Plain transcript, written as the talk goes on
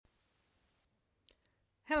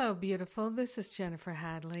Hello, beautiful. This is Jennifer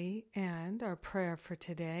Hadley, and our prayer for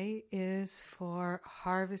today is for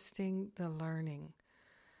harvesting the learning.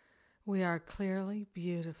 We are clearly,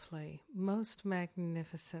 beautifully, most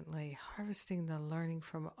magnificently harvesting the learning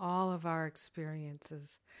from all of our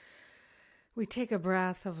experiences. We take a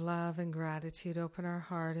breath of love and gratitude, open our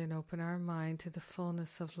heart and open our mind to the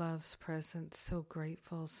fullness of love's presence. So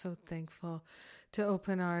grateful, so thankful to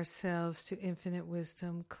open ourselves to infinite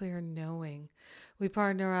wisdom, clear knowing. We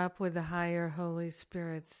partner up with the higher Holy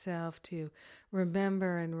Spirit self to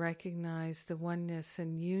remember and recognize the oneness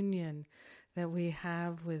and union that we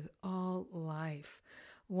have with all life.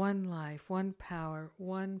 One life, one power,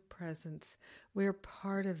 one presence. We're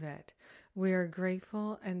part of it. We are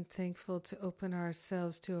grateful and thankful to open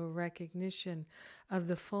ourselves to a recognition of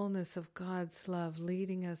the fullness of God's love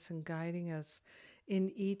leading us and guiding us in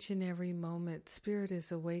each and every moment. Spirit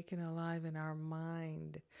is awake and alive in our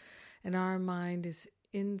mind, and our mind is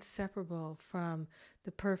inseparable from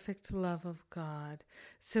the perfect love of God.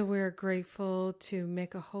 So we're grateful to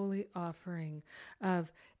make a holy offering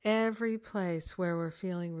of every place where we're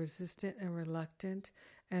feeling resistant and reluctant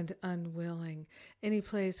and unwilling. Any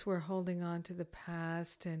place we're holding on to the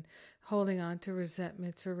past and holding on to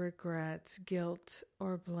resentments or regrets, guilt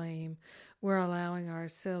or blame, we're allowing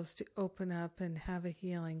ourselves to open up and have a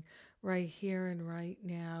healing right here and right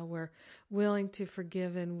now. We're willing to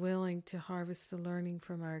forgive and willing to harvest the learning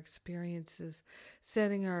from our experiences,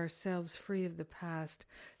 setting ourselves free of the past,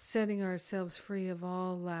 setting ourselves free of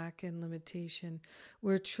all lack and limitation.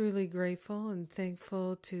 We're truly grateful and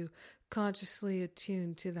thankful to consciously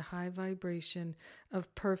attune to the high vibration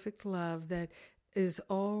of perfect love that is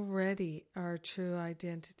already our true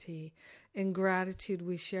identity. In gratitude,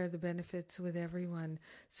 we share the benefits with everyone.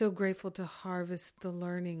 So grateful to harvest the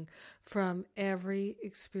learning from every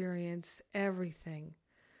experience, everything.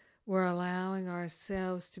 We're allowing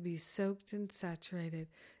ourselves to be soaked and saturated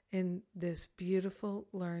in this beautiful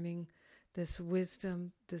learning, this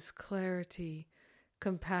wisdom, this clarity.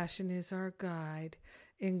 Compassion is our guide.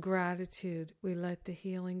 In gratitude, we let the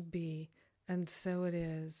healing be, and so it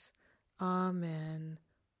is. Amen.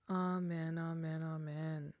 Amen, amen,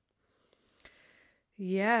 amen.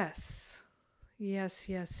 Yes. Yes,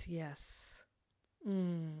 yes, yes.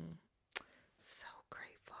 So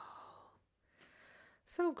grateful.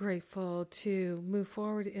 So grateful to move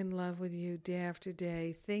forward in love with you day after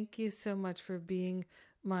day. Thank you so much for being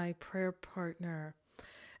my prayer partner.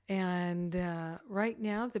 And right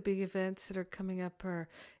now, the big events that are coming up are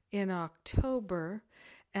in October.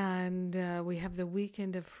 And we have the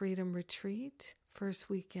Weekend of Freedom Retreat, first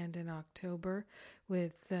weekend in October,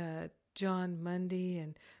 with John Mundy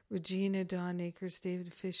and Regina Dawn Akers,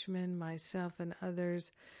 David Fishman, myself, and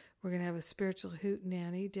others. We're going to have a spiritual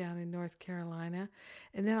hootenanny down in North Carolina.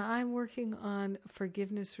 And then I'm working on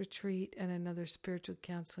forgiveness retreat and another spiritual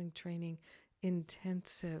counseling training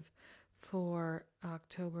intensive for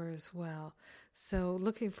October as well. So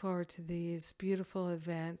looking forward to these beautiful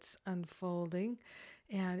events unfolding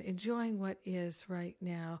and enjoying what is right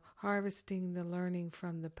now, harvesting the learning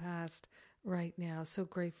from the past right now. So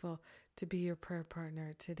grateful to be your prayer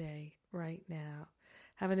partner today, right now.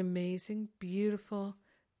 Have an amazing, beautiful,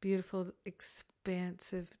 beautiful,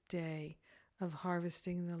 expansive day of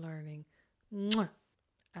harvesting the learning. Mwah!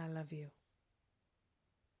 I love you.